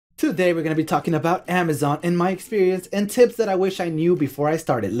Today we're going to be talking about Amazon and my experience and tips that I wish I knew before I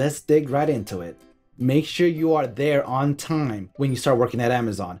started. Let's dig right into it. Make sure you are there on time when you start working at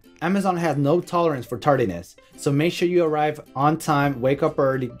Amazon. Amazon has no tolerance for tardiness, so make sure you arrive on time, wake up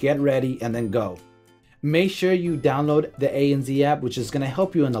early, get ready, and then go. Make sure you download the A&Z app, which is going to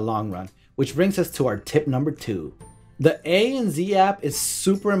help you in the long run, which brings us to our tip number 2. The A&Z app is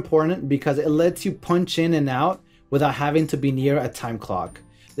super important because it lets you punch in and out without having to be near a time clock.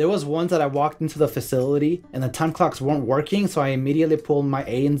 There was once that I walked into the facility and the time clocks weren't working, so I immediately pulled my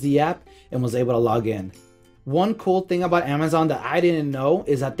A&Z app and was able to log in. One cool thing about Amazon that I didn't know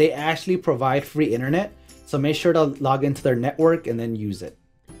is that they actually provide free internet, so make sure to log into their network and then use it.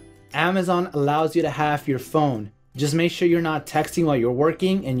 Amazon allows you to have your phone. Just make sure you're not texting while you're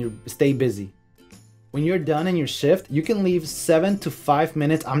working and you stay busy. When you're done in your shift, you can leave 7 to 5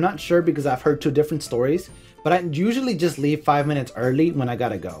 minutes. I'm not sure because I've heard 2 different stories, but I usually just leave 5 minutes early when I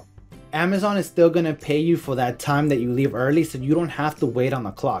gotta go. Amazon is still gonna pay you for that time that you leave early, so you don't have to wait on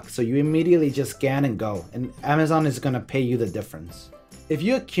the clock. So you immediately just scan and go, and Amazon is gonna pay you the difference. If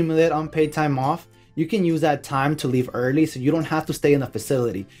you accumulate unpaid time off, you can use that time to leave early, so you don't have to stay in the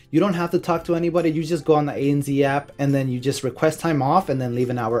facility. You don't have to talk to anybody. You just go on the A&Z app and then you just request time off and then leave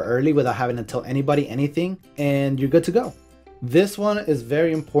an hour early without having to tell anybody anything, and you're good to go. This one is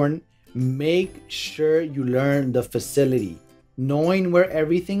very important. Make sure you learn the facility. Knowing where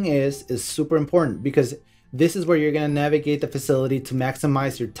everything is super important because this is where you're going to navigate the facility to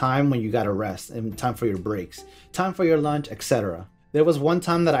maximize your time when you got to rest and time for your breaks, time for your lunch, etc. There was one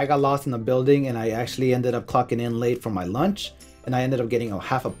time that I got lost in the building and I actually ended up clocking in late for my lunch, and I ended up getting a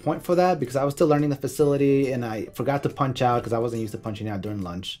half a point for that because I was still learning the facility and I forgot to punch out because I wasn't used to punching out during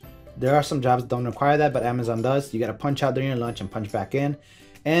lunch. There are some jobs that don't require that, but Amazon does. You got to punch out during your lunch and punch back in.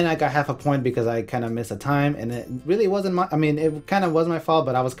 And I got half a point because I kind of missed a time, and it really wasn't my, it kind of was my fault,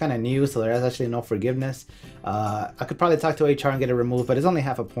 but I was kind of new, so there's actually no forgiveness. I could probably talk to HR and get it removed, but it's only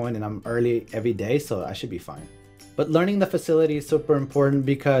half a point and I'm early every day, so I should be fine. But learning the facility is super important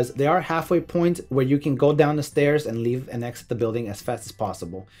because there are halfway points where you can go down the stairs and leave and exit the building as fast as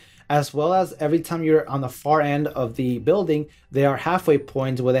possible. As well as every time you're on the far end of the building, there are halfway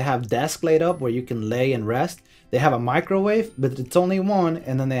points where they have desks laid up where you can lay and rest. They have a microwave, but it's only one,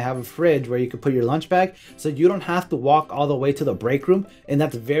 and then they have a fridge where you can put your lunch bag, so you don't have to walk all the way to the break room, and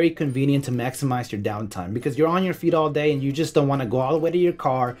that's very convenient to maximize your downtime because you're on your feet all day and you just don't want to go all the way to your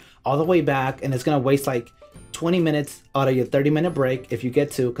car, all the way back, and it's gonna waste like 20 minutes out of your 30-minute break if you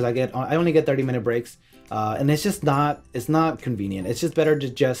get to, because I only get 30-minute breaks, and it's not convenient. It's just better to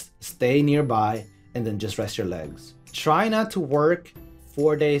just stay nearby and then just rest your legs. Try not to work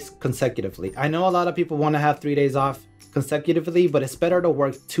 4 days consecutively. I know a lot of people want to have 3 days off consecutively, but it's better to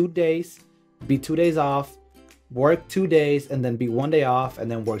work 2 days, be 2 days off, work 2 days, and then be 1 day off, and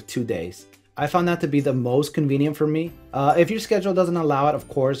then work 2 days. I found that to be the most convenient for me. If your schedule doesn't allow it, of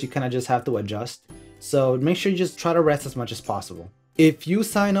course, you kind of just have to adjust. So make sure you just try to rest as much as possible. If you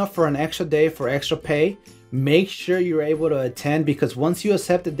sign up for an extra day for extra pay, make sure you're able to attend because once you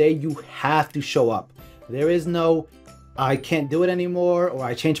accept the day, you have to show up. There is no I can't do it anymore or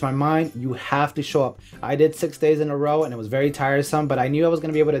I changed my mind. You have to show up. I did 6 days in a row and it was very tiresome, but I knew I was going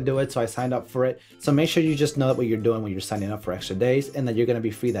to be able to do it, so I signed up for it. So make sure you just know what you're doing when you're signing up for extra days and that you're going to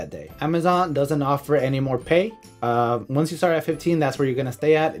be free that day. Amazon doesn't offer any more pay. Once you start at 15, that's where you're going to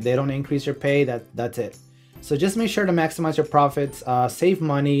stay at. They don't increase your pay. That's it. So just make sure to maximize your profits, save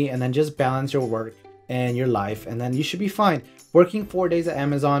money, and then just balance your work and your life, and then you should be fine. Working 4 days at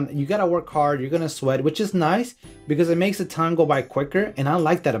Amazon, you gotta work hard, you're gonna sweat, which is nice because it makes the time go by quicker, and I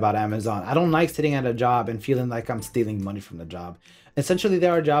like that about Amazon. I don't like sitting at a job and feeling like I'm stealing money from the job. Essentially,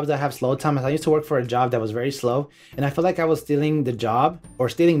 there are jobs that have slow time. I used to work for a job that was very slow, and I felt like I was stealing the job or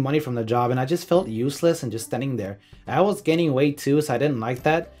stealing money from the job, and I just felt useless and just standing there. I was gaining weight too, so I didn't like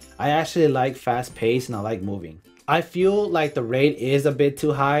that. I actually like fast pace and I like moving. I feel like the rate is a bit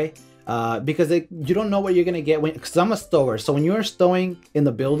too high. Because you don't know what you're gonna get because I'm a stower. So when you're stowing in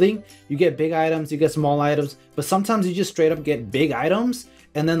the building, you get big items, you get small items, but sometimes you just straight up get big items,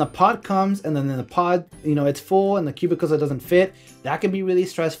 and then the pod comes, and then in the pod, it's full, and the cubicles it doesn't fit. That can be really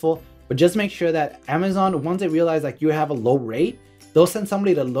stressful. But just make sure that Amazon, once they realize like you have a low rate, they'll send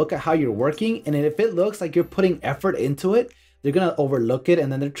somebody to look at how you're working, and if it looks like you're putting effort into it, they're gonna overlook it, and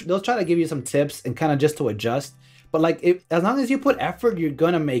then they'll try to give you some tips and kind of just to adjust. But like, as long as you put effort, you're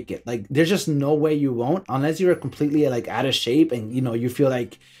gonna make it. Like, there's just no way you won't, unless you're completely like out of shape and you feel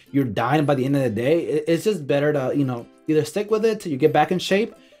like you're dying by the end of the day. It's just better to either stick with it till you get back in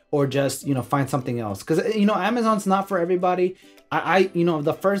shape, or just find something else. Because Amazon's not for everybody.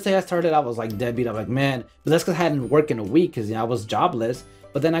 The first day I started, I was like deadbeat. I'm like, man, but that's because I hadn't worked in a week because I was jobless.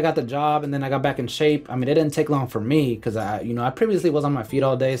 but then I got the job and then I got back in shape. I mean, it didn't take long for me because I previously was on my feet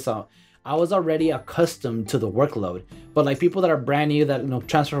all day, so I was already accustomed to the workload. But like people that are brand new that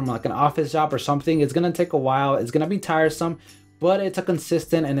transfer from like an office job or something, it's gonna take a while. It's gonna be tiresome, but it's a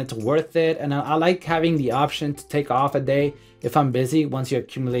consistent and it's worth it. And I like having the option to take off a day if I'm busy once you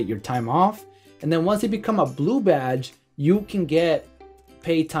accumulate your time off. And then once you become a blue badge, you can get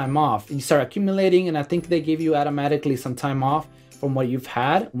paid time off. You start accumulating, and I think they give you automatically some time off from what you've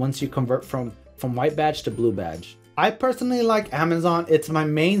had once you convert from white badge to blue badge. I personally like Amazon. It's my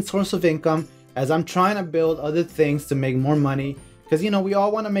main source of income as I'm trying to build other things to make more money, because we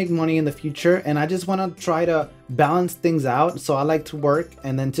all want to make money in the future, and I just want to try to balance things out. So I like to work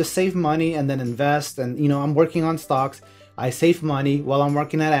and then just save money and then invest. And I'm working on stocks. I save money while I'm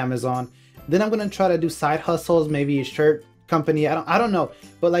working at Amazon. Then I'm gonna try to do side hustles, maybe a shirt company. I don't know,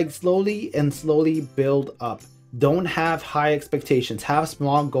 but like slowly build up. Don't have high expectations. Have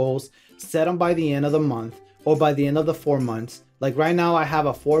small goals. Set them by the end of the month or by the end of the 4 months. Like right now, I have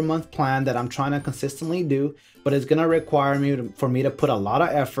a 4-month plan that I'm trying to consistently do, but it's gonna require for me to put a lot of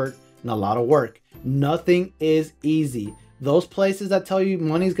effort and a lot of work. Nothing is easy. Those places that tell you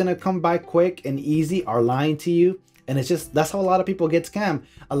money's gonna come by quick and easy are lying to you. And it's just, that's how a lot of people get scammed.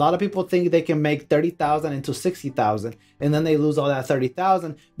 A lot of people think they can make 30,000 into 60,000, and then they lose all that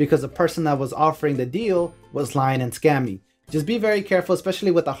 30,000 because the person that was offering the deal was lying and scamming. Just be very careful,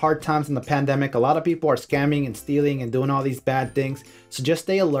 especially with the hard times in the pandemic. A lot of people are scamming and stealing and doing all these bad things. So just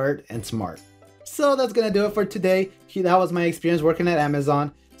stay alert and smart. So that's gonna do it for today. That was my experience working at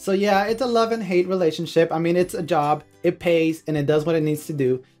Amazon. So yeah, it's a love and hate relationship. I mean, it's a job, it pays, and it does what it needs to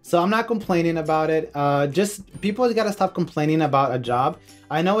do. So I'm not complaining about it. Just people gotta stop complaining about a job.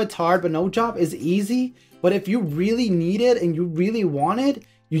 I know it's hard, but no job is easy. But if you really need it and you really want it,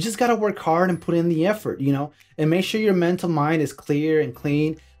 you just gotta work hard and put in the effort, and make sure your mental mind is clear and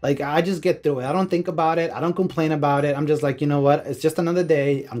clean. Like, I just get through it. I don't think about it. I don't complain about it. I'm just like, you know what? It's just another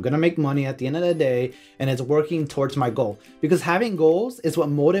day. I'm gonna make money at the end of the day, and it's working towards my goal. Because having goals is what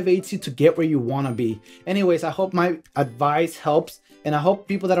motivates you to get where you wanna be. Anyways, I hope my advice helps, and I hope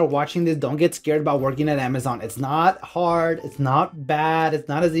people that are watching this don't get scared about working at Amazon. It's not hard. It's not bad. It's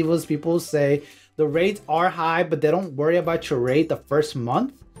not as evil as people say. The rates are high, but they don't worry about your rate the first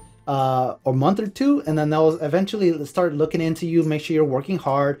month. Or month or two, and then they'll eventually start looking into you, make sure you're working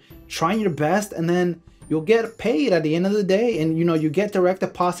hard, trying your best, and then you'll get paid at the end of the day. And you get direct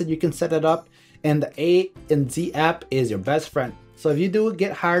deposit, you can set it up, and the A and Z app is your best friend. So if you do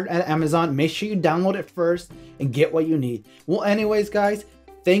get hired at Amazon, make sure you download it first and get what you need. Well, anyways guys,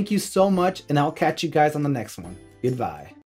 thank you so much, and I'll catch you guys on the next one. Goodbye.